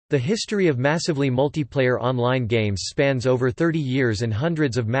The history of massively multiplayer online games spans over 30 years and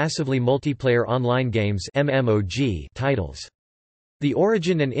hundreds of massively multiplayer online games (MMOG) titles. The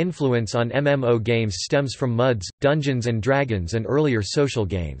origin and influence on MMO games stems from MUDs, Dungeons & Dragons and earlier social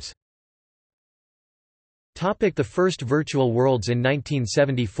games. The first virtual worlds. In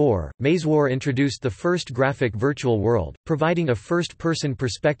 1974, Mazewar introduced the first graphic virtual world, providing a first-person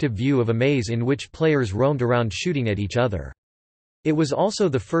perspective view of a maze in which players roamed around shooting at each other. It was also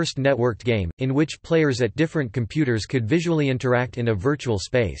the first networked game, in which players at different computers could visually interact in a virtual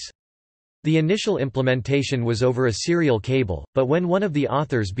space. The initial implementation was over a serial cable, but when one of the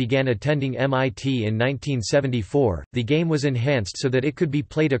authors began attending MIT in 1974, the game was enhanced so that it could be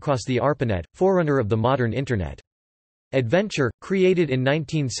played across the ARPANET, forerunner of the modern Internet. Adventure, created in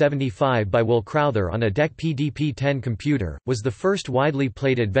 1975 by Will Crowther on a DEC PDP-10 computer, was the first widely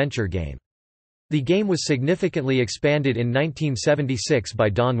played adventure game. The game was significantly expanded in 1976 by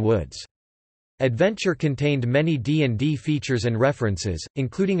Don Woods. Adventure contained many D&D features and references,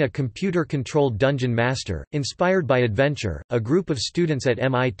 including a computer-controlled dungeon master. Inspired by Adventure, a group of students at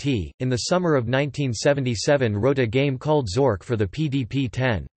MIT, in the summer of 1977 wrote a game called Zork for the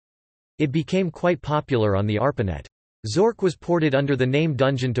PDP-10. It became quite popular on the ARPANET. Zork was ported under the name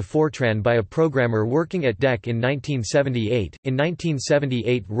Dungeon to Fortran by a programmer working at DEC in 1978. In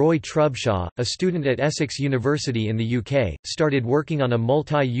 1978, Roy Trubshaw, a student at Essex University in the UK, started working on a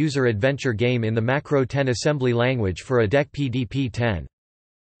multi-user adventure game in the Macro 10 assembly language for a DEC PDP-10.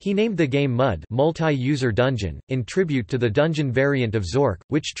 He named the game MUD, Multi-User Dungeon, in tribute to the dungeon variant of Zork,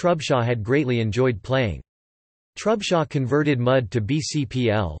 which Trubshaw had greatly enjoyed playing. Trubshaw converted MUD to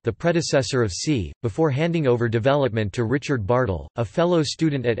BCPL, the predecessor of C, before handing over development to Richard Bartle, a fellow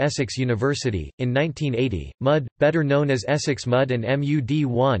student at Essex University. In 1980, MUD, better known as Essex MUD and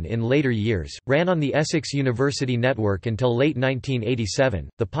MUD1 in later years, ran on the Essex University network until late 1987.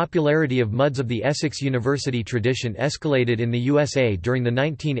 The popularity of MUDs of the Essex University tradition escalated in the USA during the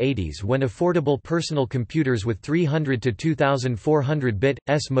 1980s when affordable personal computers with 300 to 2400-bit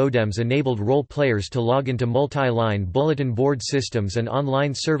S modems enabled role players to log into multi-line bulletin board systems and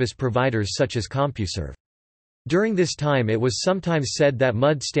online service providers such as CompuServe. During this time it was sometimes said that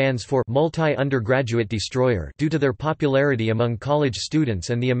MUD stands for Multi-Undergraduate Destroyer due to their popularity among college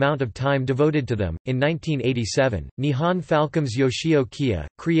students and the amount of time devoted to them. In 1987, Nihon Falcom's Yoshio Kiya,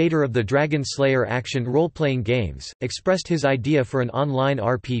 creator of the Dragon Slayer action role-playing games, expressed his idea for an online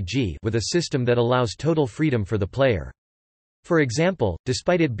RPG with a system that allows total freedom for the player. For example,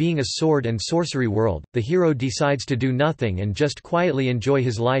 despite it being a sword and sorcery world, the hero decides to do nothing and just quietly enjoy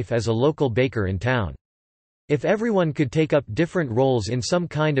his life as a local baker in town. If everyone could take up different roles in some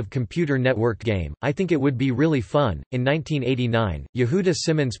kind of computer networked game, I think it would be really fun. In 1989, Yehuda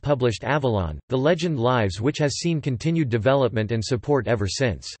Simmons published Avalon, The Legend Lives, which has seen continued development and support ever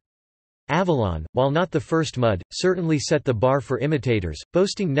since. Avalon, while not the first MUD, certainly set the bar for imitators,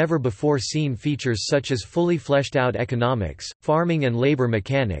 boasting never-before-seen features such as fully fleshed-out economics, farming and labor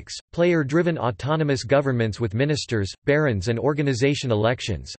mechanics, player-driven autonomous governments with ministers, barons and organization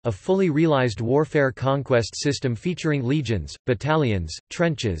elections, a fully realized warfare conquest system featuring legions, battalions,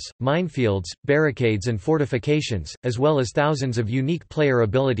 trenches, minefields, barricades and fortifications, as well as thousands of unique player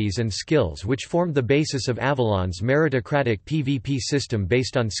abilities and skills which formed the basis of Avalon's meritocratic PvP system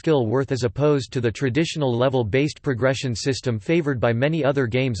based on skill worth as opposed to the traditional level-based progression system favored by many other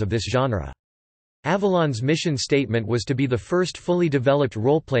games of this genre. Avalon's mission statement was to be the first fully developed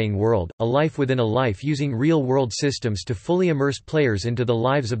role-playing world, a life within a life, using real-world systems to fully immerse players into the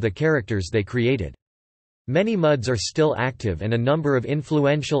lives of the characters they created. Many MUDs are still active and a number of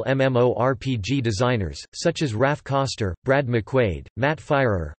influential MMORPG designers, such as Raf Koster, Brad McQuaid, Matt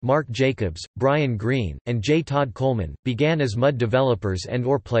Firer, Mark Jacobs, Brian Green, and J. Todd Coleman, began as MUD developers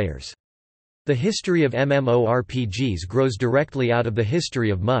and/or players. The history of MMORPGs grows directly out of the history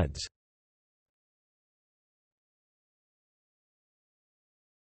of MUDs.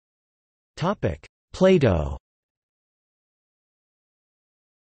 PLATO.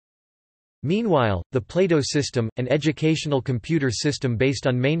 Meanwhile, the PLATO system, an educational computer system based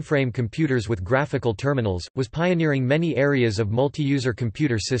on mainframe computers with graphical terminals, was pioneering many areas of multi-user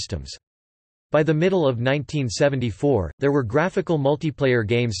computer systems. By the middle of 1974, there were graphical multiplayer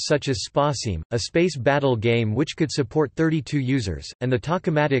games such as Spasim, a space battle game which could support 32 users, and the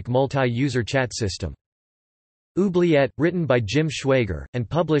Talkomatic multi-user chat system. Oubliette, written by Jim Schwager, and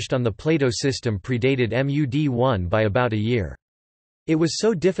published on the PLATO system, predated MUD1 by about a year. It was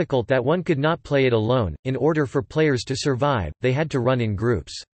so difficult that one could not play it alone. In order for players to survive, they had to run in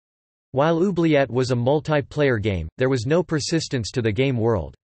groups. While Oubliette was a multiplayer game, there was no persistence to the game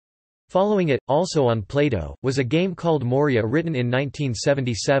world. Following it, also on PLATO, was a game called Moria written in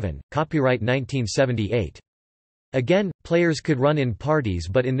 1977, copyright 1978. Again, players could run in parties,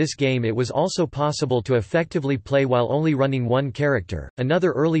 but in this game it was also possible to effectively play while only running one character.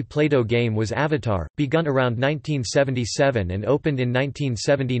 Another early PLATO game was Avatar, begun around 1977 and opened in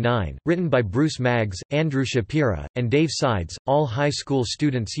 1979, written by Bruce Maggs, Andrew Shapira, and Dave Sides, all high school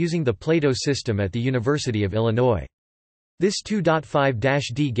students using the PLATO system at the University of Illinois. This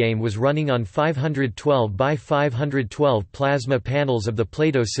 2.5-D game was running on 512 by 512 plasma panels of the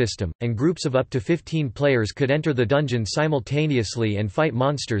PLATO system, and groups of up to 15 players could enter the dungeon simultaneously and fight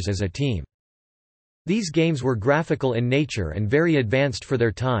monsters as a team. These games were graphical in nature and very advanced for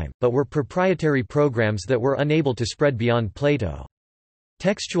their time, but were proprietary programs that were unable to spread beyond PLATO.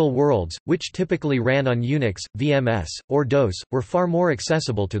 Textual worlds, which typically ran on Unix, VMS, or DOS, were far more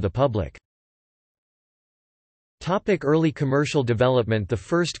accessible to the public. Early commercial development. The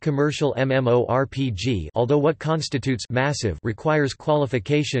first commercial MMORPG, although what constitutes massive requires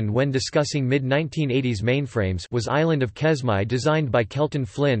qualification when discussing mid-1980s mainframes, was Island of Kesmai, designed by Kelton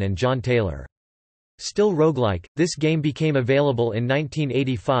Flynn and John Taylor. Still roguelike, this game became available in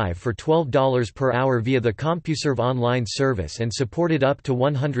 1985 for $12 per hour via the CompuServe online service and supported up to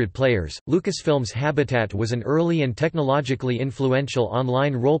 100 players. Lucasfilm's Habitat was an early and technologically influential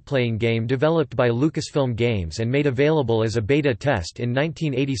online role-playing game developed by Lucasfilm Games and made available as a beta test in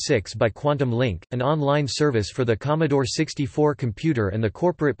 1986 by Quantum Link, an online service for the Commodore 64 computer and the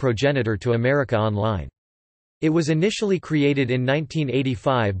corporate progenitor to America Online. It was initially created in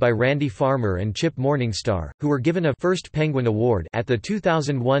 1985 by Randy Farmer and Chip Morningstar, who were given a First Penguin Award at the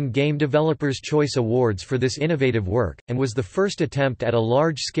 2001 Game Developers' Choice Awards for this innovative work, and was the first attempt at a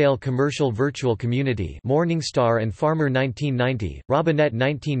large-scale commercial virtual community Morningstar and Farmer 1990, Robinette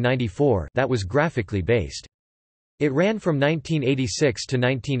 1994 that was graphically based. It ran from 1986 to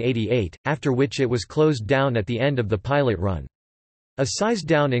 1988, after which it was closed down at the end of the pilot run. A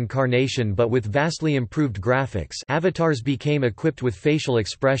sized-down incarnation but with vastly improved graphics, avatars became equipped with facial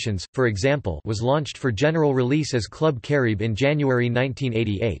expressions, for example, was launched for general release as Club Carib in January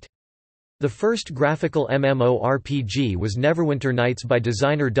 1988. The first graphical MMORPG was Neverwinter Nights by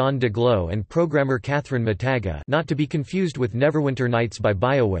designer Don DeGlow and programmer Catherine Mataga, not to be confused with Neverwinter Nights by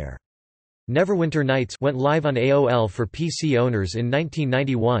BioWare. Neverwinter Nights went live on AOL for PC owners in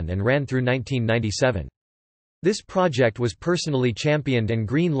 1991 and ran through 1997. This project was personally championed and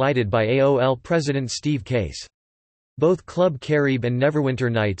green-lighted by AOL president Steve Case. Both Club Carib and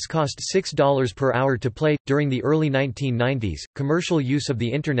Neverwinter Nights cost $6 per hour to play. During the early 1990s, commercial use of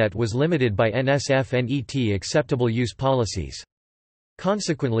the Internet was limited by NSF/NET acceptable use policies.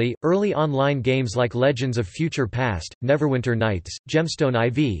 Consequently, early online games like Legends of Future Past, Neverwinter Nights, Gemstone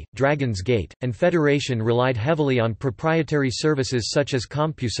IV, Dragon's Gate, and Federation relied heavily on proprietary services such as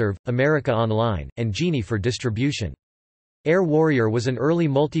CompuServe, America Online, and Genie for distribution. Air Warrior was an early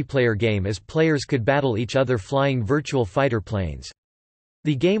multiplayer game as players could battle each other flying virtual fighter planes.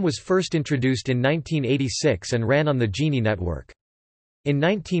 The game was first introduced in 1986 and ran on the Genie network. In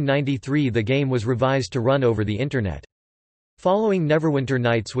 1993 the game was revised to run over the Internet. Following Neverwinter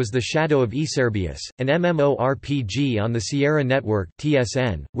Nights was The Shadow of Iserbius, an MMORPG on the Sierra Network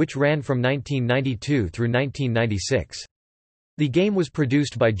 (TSN), which ran from 1992 through 1996. The game was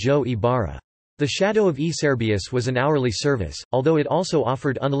produced by Joe Ibarra. The Shadow of Iserbius was an hourly service, although it also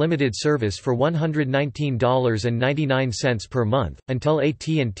offered unlimited service for $119.99 per month, until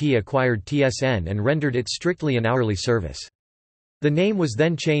AT&T acquired TSN and rendered it strictly an hourly service. The name was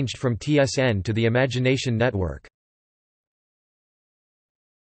then changed from TSN to the Imagination Network.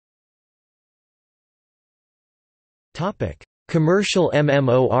 Commercial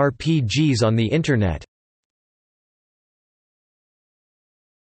MMORPGs on the Internet.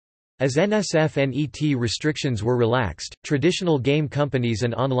 As NSF/NET restrictions were relaxed, traditional game companies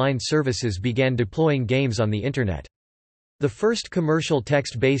and online services began deploying games on the Internet. The first commercial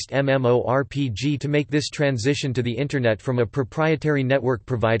text-based MMORPG to make this transition to the Internet from a proprietary network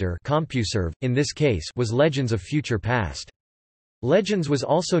provider, CompuServe, in this case, was Legends of Future Past. Legends was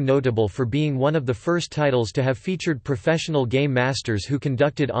also notable for being one of the first titles to have featured professional game masters who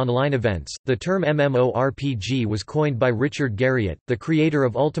conducted online events. The term MMORPG was coined by Richard Garriott, the creator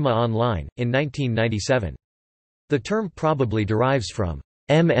of Ultima Online, in 1997. The term probably derives from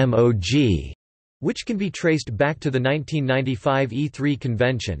MMOG, which can be traced back to the 1995 E3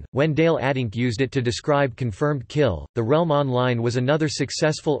 convention, when Dale Adink used it to describe Confirmed Kill. The Realm Online was another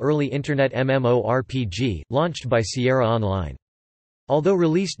successful early Internet MMORPG, launched by Sierra Online. Although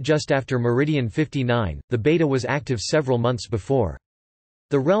released just after Meridian 59, the beta was active several months before.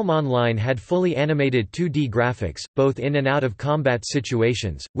 The Realm Online had fully animated 2D graphics, both in and out of combat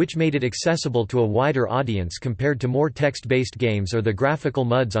situations, which made it accessible to a wider audience compared to more text-based games or the graphical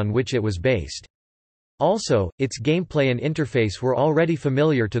MUDs on which it was based. Also, its gameplay and interface were already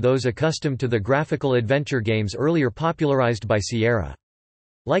familiar to those accustomed to the graphical adventure games earlier popularized by Sierra.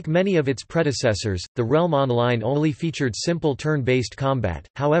 Like many of its predecessors, the Realm Online only featured simple turn-based combat,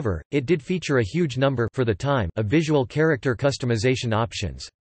 however, it did feature a huge number for the time of visual character customization options.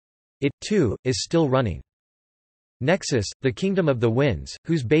 It, too, is still running. Nexus, The Kingdom of the Winds,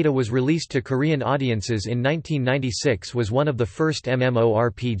 whose beta was released to Korean audiences in 1996, was one of the first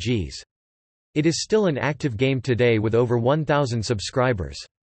MMORPGs. It is still an active game today with over 1,000 subscribers.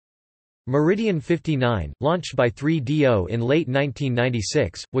 Meridian 59, launched by 3DO in late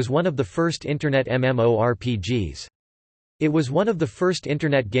 1996, was one of the first Internet MMORPGs. It was one of the first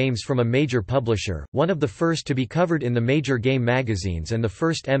Internet games from a major publisher, one of the first to be covered in the major game magazines and the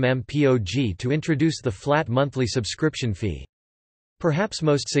first MMORPG to introduce the flat monthly subscription fee. Perhaps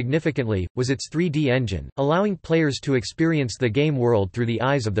most significantly, was its 3D engine, allowing players to experience the game world through the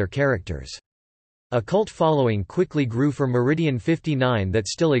eyes of their characters. A cult following quickly grew for Meridian 59 that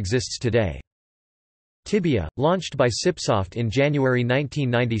still exists today. Tibia, launched by Cipsoft in January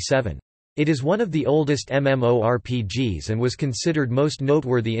 1997. It is one of the oldest MMORPGs and was considered most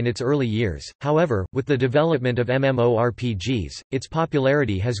noteworthy in its early years. However, with the development of MMORPGs, its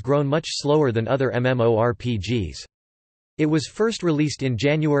popularity has grown much slower than other MMORPGs. It was first released in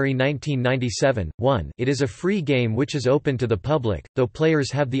January 1997. It is a free game which is open to the public, though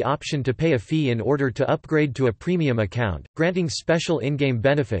players have the option to pay a fee in order to upgrade to a premium account, granting special in-game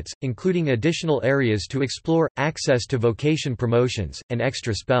benefits, including additional areas to explore, access to vocation promotions, and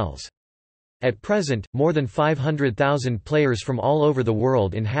extra spells. At present, more than 500,000 players from all over the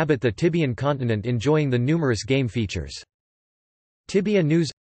world inhabit the Tibian continent, enjoying the numerous game features. Tibia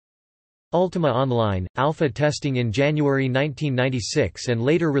News. Ultima Online, alpha testing in January 1996 and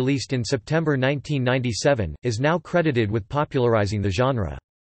later released in September 1997, is now credited with popularizing the genre.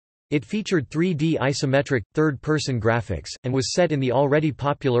 It featured 3D isometric, third-person graphics, and was set in the already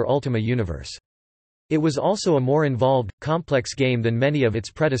popular Ultima universe. It was also a more involved, complex game than many of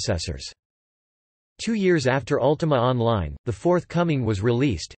its predecessors. 2 years after Ultima Online, the forthcoming was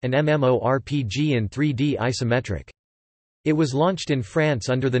released, an MMORPG in 3D isometric. It was launched in France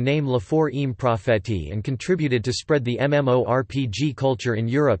under the name La Four-Im Prophétie and contributed to spread the MMORPG culture in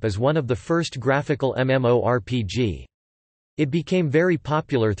Europe as one of the first graphical MMORPG. It became very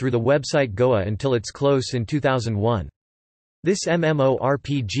popular through the website Goa until its close in 2001. This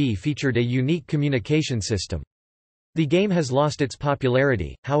MMORPG featured a unique communication system. The game has lost its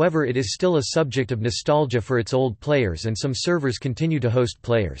popularity, however it is still a subject of nostalgia for its old players and some servers continue to host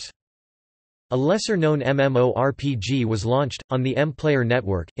players. A lesser-known MMORPG was launched, on the M-Player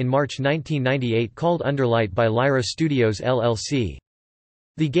network, in March 1998 called Underlight by Lyra Studios LLC.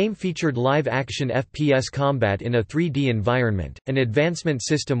 The game featured live-action FPS combat in a 3D environment, an advancement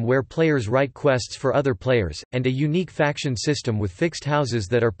system where players write quests for other players, and a unique faction system with fixed houses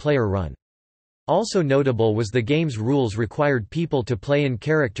that are player-run. Also notable was the game's rules required people to play in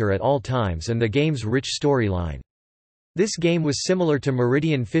character at all times and the game's rich storyline. This game was similar to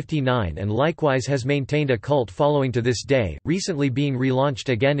Meridian 59 and likewise has maintained a cult following to this day, recently being relaunched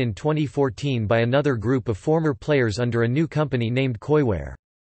again in 2014 by another group of former players under a new company named Koiware.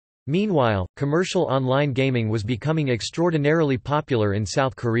 Meanwhile, commercial online gaming was becoming extraordinarily popular in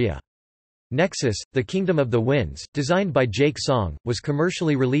South Korea. Nexus, The Kingdom of the Winds, designed by Jake Song, was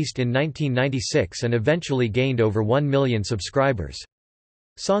commercially released in 1996 and eventually gained over 1 million subscribers.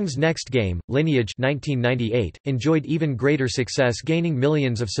 Song's next game, Lineage 1998, enjoyed even greater success, gaining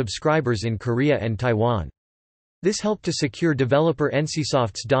millions of subscribers in Korea and Taiwan. This helped to secure developer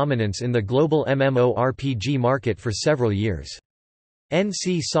NCSoft's dominance in the global MMORPG market for several years.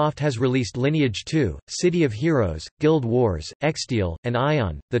 NCSoft has released Lineage 2, City of Heroes, Guild Wars, Exteel, and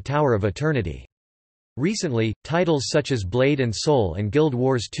Ion, The Tower of Eternity. Recently, titles such as Blade and Soul and Guild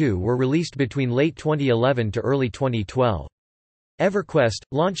Wars 2 were released between late 2011 to early 2012. EverQuest,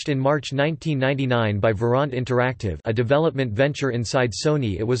 launched in March 1999 by Verant Interactive, a development venture inside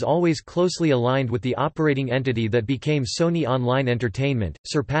Sony, it was always closely aligned with the operating entity that became Sony Online Entertainment,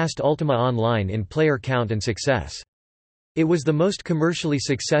 surpassed Ultima Online in player count and success. It was the most commercially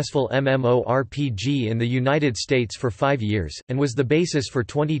successful MMORPG in the United States for 5 years, and was the basis for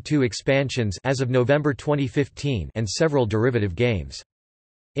 22 expansions as of November 2015 and several derivative games.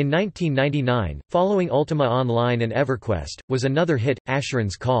 In 1999, following Ultima Online and EverQuest, was another hit,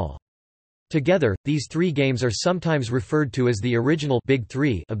 Asheron's Call. Together, these three games are sometimes referred to as the original Big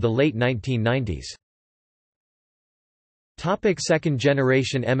Three of the late 1990s.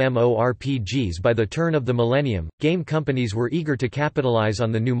 Second-generation MMORPGs. By the turn of the millennium, game companies were eager to capitalize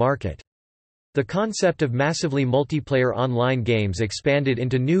on the new market. The concept of massively multiplayer online games expanded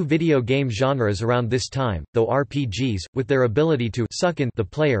into new video game genres around this time, though RPGs, with their ability to suck in the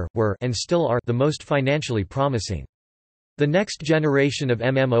player, were and still are the most financially promising. The next generation of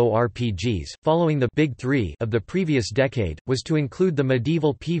MMORPGs, following the Big Three of the previous decade, was to include the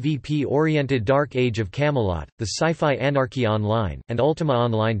medieval PvP-oriented Dark Age of Camelot, the sci-fi Anarchy Online, and Ultima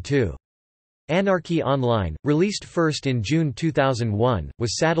Online 2. Anarchy Online, released first in June 2001,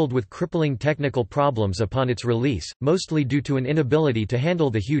 was saddled with crippling technical problems upon its release, mostly due to an inability to handle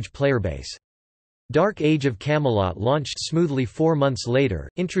the huge player base. Dark Age of Camelot launched smoothly 4 months later,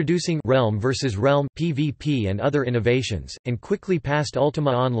 introducing Realm vs. Realm PvP and other innovations, and quickly passed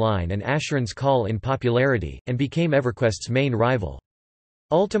Ultima Online and Asheron's Call in popularity, and became EverQuest's main rival.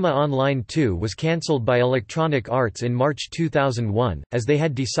 Ultima Online 2 was cancelled by Electronic Arts in March 2001, as they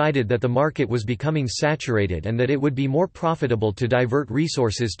had decided that the market was becoming saturated and that it would be more profitable to divert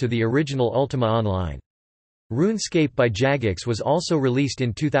resources to the original Ultima Online. RuneScape by Jagex was also released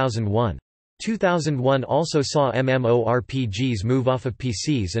in 2001. 2001 also saw MMORPGs move off of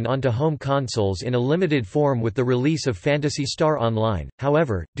PCs and onto home consoles in a limited form with the release of Phantasy Star Online.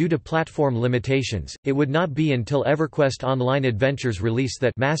 However, due to platform limitations, it would not be until EverQuest Online Adventures release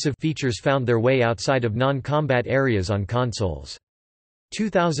that massive features found their way outside of non-combat areas on consoles.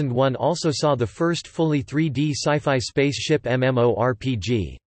 2001 also saw the first fully 3D sci-fi spaceship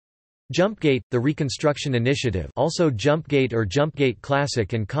MMORPG. Jumpgate, the Reconstruction Initiative, also Jumpgate or Jumpgate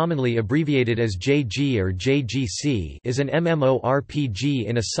Classic and commonly abbreviated as JG or JGC, is an MMORPG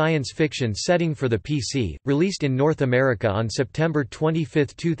in a science fiction setting for the PC, released in North America on September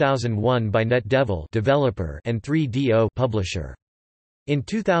 25, 2001 by NetDevil developer and 3DO publisher. In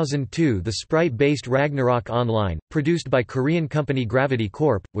 2002 the sprite-based Ragnarok Online, produced by Korean company Gravity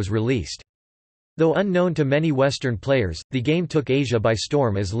Corp., was released. Though unknown to many Western players, the game took Asia by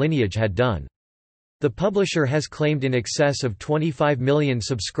storm as Lineage had done. The publisher has claimed in excess of 25 million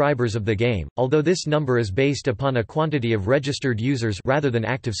subscribers of the game, although this number is based upon a quantity of registered users rather than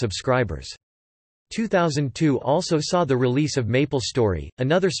active subscribers. 2002 also saw the release of MapleStory,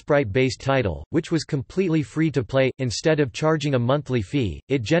 another sprite-based title, which was completely free to play. Instead of charging a monthly fee,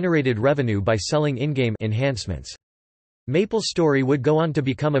 it generated revenue by selling in-game enhancements. MapleStory would go on to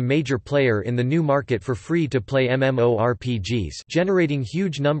become a major player in the new market for free-to-play MMORPGs, generating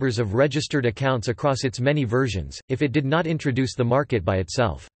huge numbers of registered accounts across its many versions, if it did not introduce the market by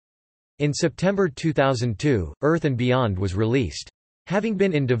itself. In September 2002, Earth and Beyond was released. Having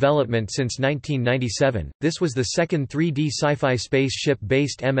been in development since 1997, this was the second 3D sci-fi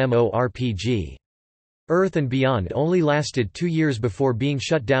spaceship-based MMORPG. Earth and Beyond only lasted 2 years before being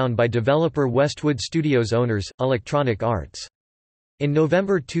shut down by developer Westwood Studios owners, Electronic Arts. In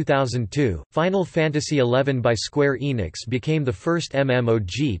November 2002, Final Fantasy XI by Square Enix became the first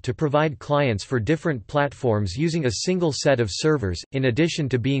MMOG to provide clients for different platforms using a single set of servers, in addition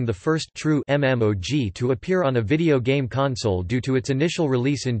to being the first true MMOG to appear on a video game console due to its initial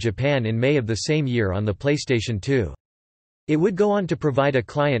release in Japan in May of the same year on the PlayStation 2. It would go on to provide a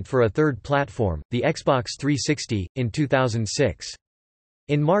client for a third platform, the Xbox 360, in 2006.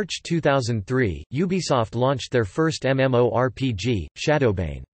 In March 2003, Ubisoft launched their first MMORPG,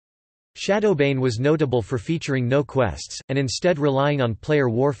 Shadowbane. Shadowbane was notable for featuring no quests, and instead relying on player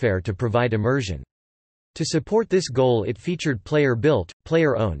warfare to provide immersion. To support this goal it featured player-built,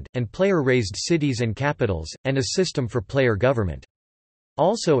 player-owned, and player-raised cities and capitals, and a system for player government.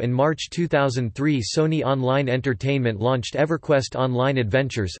 Also in March 2003 Sony Online Entertainment launched EverQuest Online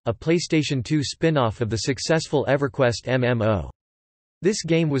Adventures, a PlayStation 2 spin-off of the successful EverQuest MMO. This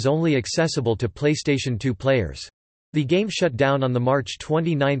game was only accessible to PlayStation 2 players. The game shut down on March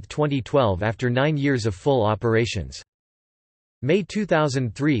 29, 2012 after 9 years of full operations. May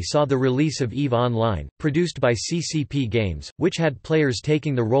 2003 saw the release of EVE Online, produced by CCP Games, which had players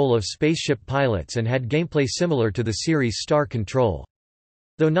taking the role of spaceship pilots and had gameplay similar to the series Star Control.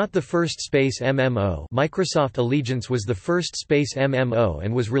 Though not the first space MMO, Microsoft Allegiance was the first space MMO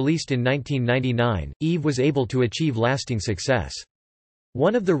and was released in 1999, EVE was able to achieve lasting success.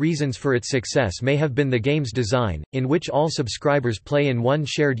 One of the reasons for its success may have been the game's design, in which all subscribers play in one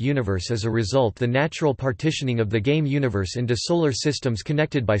shared universe. As a result, the natural partitioning of the game universe into solar systems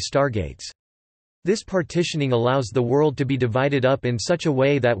connected by stargates. This partitioning allows the world to be divided up in such a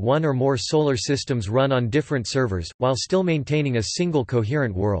way that one or more solar systems run on different servers, while still maintaining a single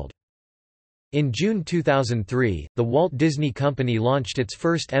coherent world. In June 2003, the Walt Disney Company launched its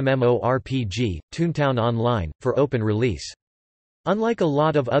first MMORPG, Toontown Online, for open release. Unlike a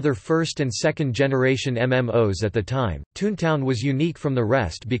lot of other first- and second-generation MMOs at the time, Toontown was unique from the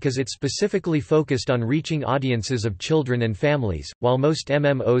rest because it specifically focused on reaching audiences of children and families, while most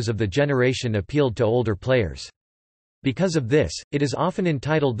MMOs of the generation appealed to older players. Because of this, it is often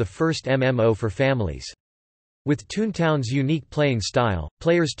entitled the first MMO for families. With Toontown's unique playing style,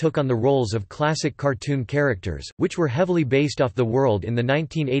 players took on the roles of classic cartoon characters, which were heavily based off the world in the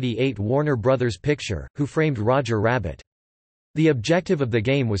 1988 Warner Bros. Picture, Who Framed Roger Rabbit. The objective of the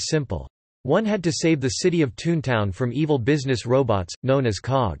game was simple. One had to save the city of Toontown from evil business robots, known as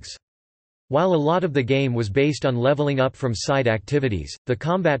cogs. While a lot of the game was based on leveling up from side activities, the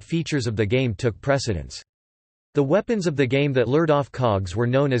combat features of the game took precedence. The weapons of the game that lured off cogs were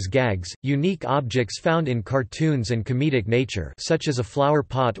known as gags, unique objects found in cartoons and comedic nature such as a flower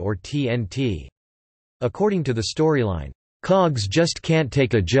pot or TNT. According to the storyline, "Cogs just can't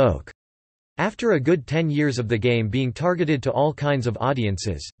take a joke." After a good 10 years of the game being targeted to all kinds of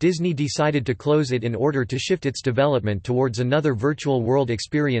audiences, Disney decided to close it in order to shift its development towards another virtual world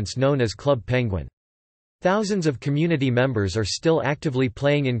experience known as Club Penguin. Thousands of community members are still actively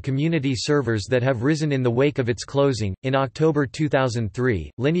playing in community servers that have risen in the wake of its closing. In October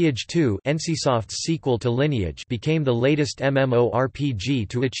 2003, Lineage 2, NCSoft's sequel to Lineage, became the latest MMORPG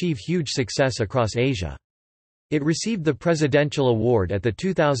to achieve huge success across Asia. It received the Presidential Award at the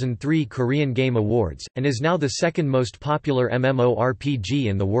 2003 Korean Game Awards, and is now the second most popular MMORPG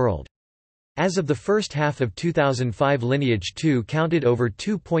in the world. As of the first half of 2005, Lineage 2 counted over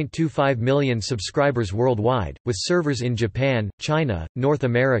 2.25 million subscribers worldwide, with servers in Japan, China, North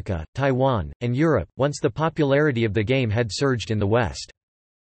America, Taiwan, and Europe, once the popularity of the game had surged in the West.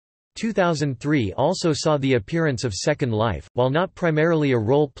 2003 also saw the appearance of Second Life. While not primarily a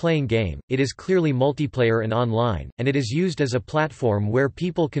role-playing game, it is clearly multiplayer and online, and it is used as a platform where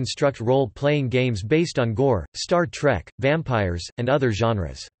people construct role-playing games based on gore, Star Trek, vampires, and other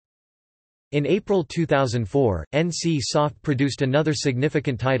genres. In April 2004, NC-Soft produced another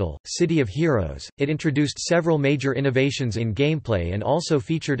significant title, City of Heroes. It introduced several major innovations in gameplay and also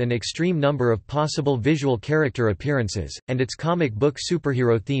featured an extreme number of possible visual character appearances, and its comic book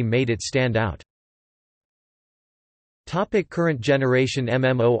superhero theme made it stand out. Current-generation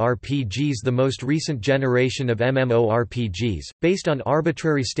MMORPGs. The most recent generation of MMORPGs, based on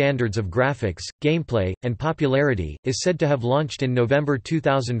arbitrary standards of graphics, gameplay, and popularity, is said to have launched in November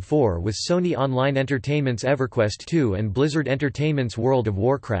 2004 with Sony Online Entertainment's EverQuest 2 and Blizzard Entertainment's World of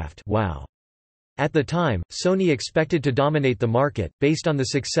Warcraft (WoW). At the time, Sony expected to dominate the market, based on the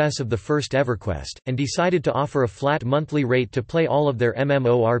success of the first EverQuest, and decided to offer a flat monthly rate to play all of their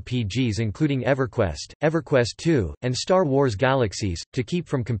MMORPGs including EverQuest, EverQuest 2, and Star Wars Galaxies, to keep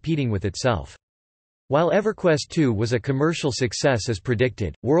from competing with itself. While EverQuest 2 was a commercial success as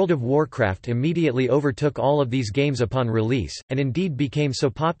predicted, World of Warcraft immediately overtook all of these games upon release, and indeed became so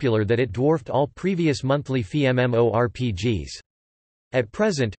popular that it dwarfed all previous monthly fee MMORPGs. At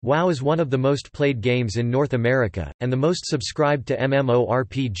present, WoW is one of the most played games in North America, and the most subscribed to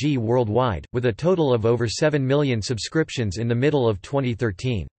MMORPG worldwide, with a total of over 7 million subscriptions in the middle of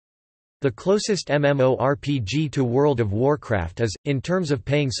 2013. The closest MMORPG to World of Warcraft is, in terms of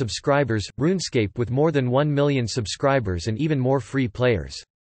paying subscribers, RuneScape with more than 1 million subscribers and even more free players.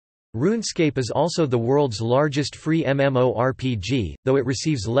 RuneScape is also the world's largest free MMORPG, though it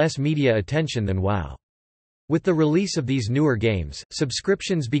receives less media attention than WoW. With the release of these newer games,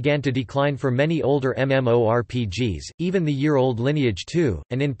 subscriptions began to decline for many older MMORPGs, even the year-old Lineage 2,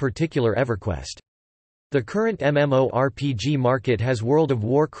 and in particular EverQuest. The current MMORPG market has World of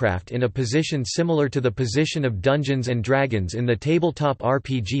Warcraft in a position similar to the position of Dungeons & Dragons in the tabletop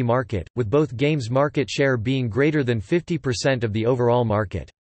RPG market, with both games' market share being greater than 50% of the overall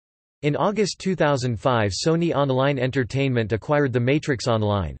market. In August 2005, Sony Online Entertainment acquired The Matrix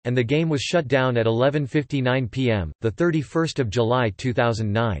Online, and the game was shut down at 11:59 p.m., 31 July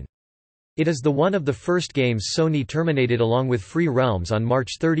 2009. It is one of the first games Sony terminated along with Free Realms on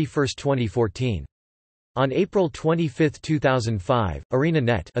March 31, 2014. On April 25, 2005,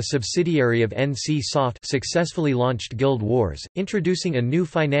 ArenaNet, a subsidiary of NC-Soft, successfully launched Guild Wars, introducing a new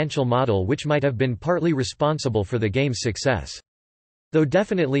financial model which might have been partly responsible for the game's success. Though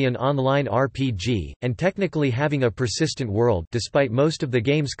definitely an online RPG, and technically having a persistent world despite most of the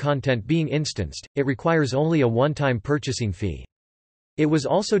game's content being instanced, it requires only a one-time purchasing fee. It was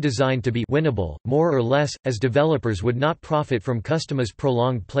also designed to be winnable, more or less, as developers would not profit from customers'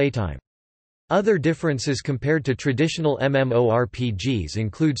 prolonged playtime. Other differences compared to traditional MMORPGs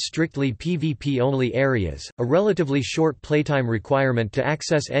include strictly PvP-only areas, a relatively short playtime requirement to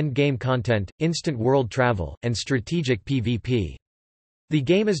access endgame content, instant world travel, and strategic PvP. The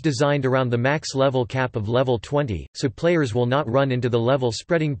game is designed around the max level cap of level 20, so players will not run into the level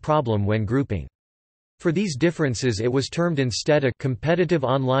spreading problem when grouping. For these differences it was termed instead a competitive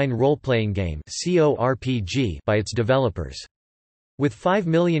online role-playing game by its developers. With 5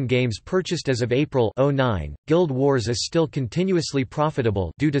 million games purchased as of April 2009, Guild Wars is still continuously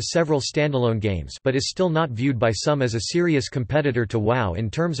profitable due to several standalone games but is still not viewed by some as a serious competitor to WoW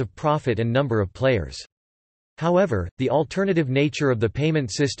in terms of profit and number of players. However, the alternative nature of the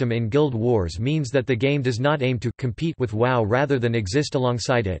payment system in Guild Wars means that the game does not aim to compete with WoW rather than exist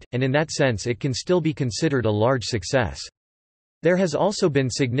alongside it, and in that sense it can still be considered a large success. There has also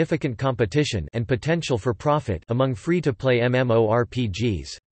been significant competition and potential for profit among free-to-play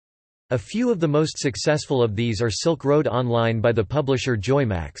MMORPGs. A few of the most successful of these are Silk Road Online by the publisher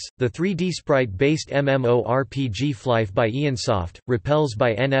Joymax, the 3D sprite-based MMORPG Flife by Iansoft, Repels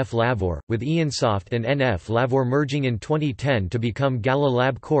by NF Lavor, with Iansoft and NF Lavor merging in 2010 to become Gala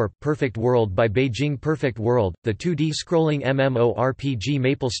Lab Corp, Perfect World by Beijing Perfect World, the 2D scrolling MMORPG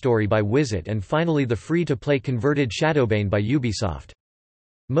MapleStory by Wizit, and finally the free-to-play converted Shadowbane by Ubisoft.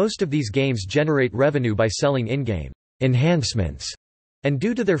 Most of these games generate revenue by selling in-game enhancements, and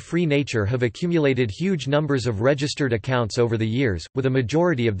due to their free nature have accumulated huge numbers of registered accounts over the years, with a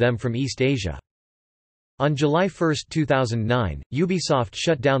majority of them from East Asia. On July 1, 2009, Ubisoft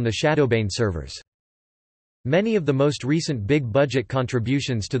shut down the Shadowbane servers. Many of the most recent big-budget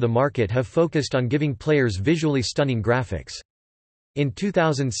contributions to the market have focused on giving players visually stunning graphics. In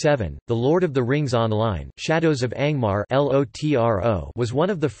 2007, The Lord of the Rings Online, Shadows of Angmar was one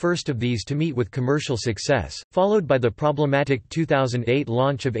of the first of these to meet with commercial success, followed by the problematic 2008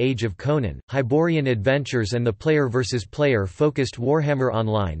 launch of Age of Conan, Hyborian Adventures and the player versus player focused Warhammer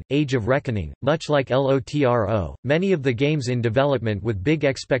Online, Age of Reckoning. Much like LOTRO, many of the games in development with big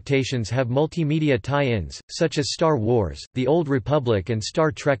expectations have multimedia tie-ins, such as Star Wars, The Old Republic and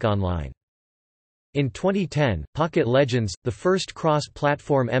Star Trek Online. In 2010, Pocket Legends, the first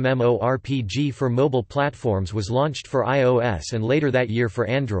cross-platform MMORPG for mobile platforms, was launched for iOS and later that year for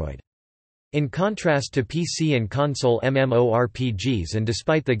Android. In contrast to PC and console MMORPGs, and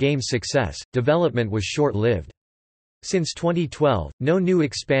despite the game's success, development was short-lived. Since 2012, no new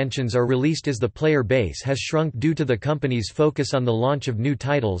expansions are released as the player base has shrunk due to the company's focus on the launch of new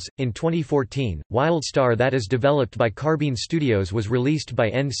titles. In 2014, Wildstar, that is developed by Carbine Studios, was released by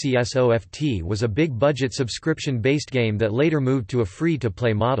NCSOFT, was a big-budget subscription-based game that later moved to a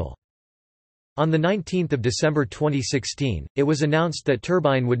free-to-play model. On 19 December 2016, it was announced that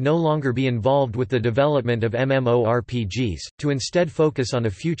Turbine would no longer be involved with the development of MMORPGs, to instead focus on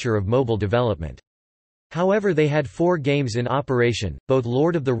a future of mobile development. However, they had 4 games in operation. Both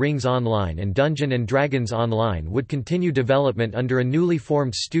Lord of the Rings Online and Dungeons & Dragons Online would continue development under a newly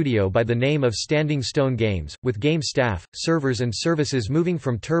formed studio by the name of Standing Stone Games, with game staff, servers and services moving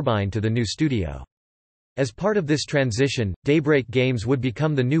from Turbine to the new studio. As part of this transition, Daybreak Games would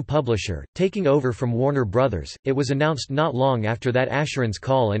become the new publisher, taking over from Warner Bros. It was announced not long after that Asheron's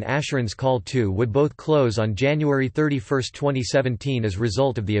Call and Asheron's Call 2 would both close on January 31, 2017 as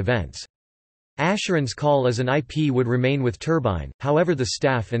result of the events. Asheron's Call as an IP would remain with Turbine, however the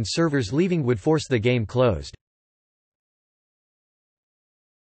staff and servers leaving would force the game closed.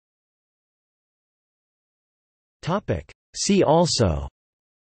 See also: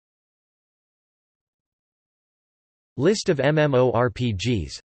 List of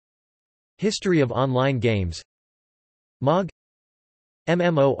MMORPGs, History of online games, MOG,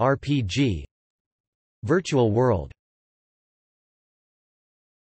 MMORPG, Virtual World.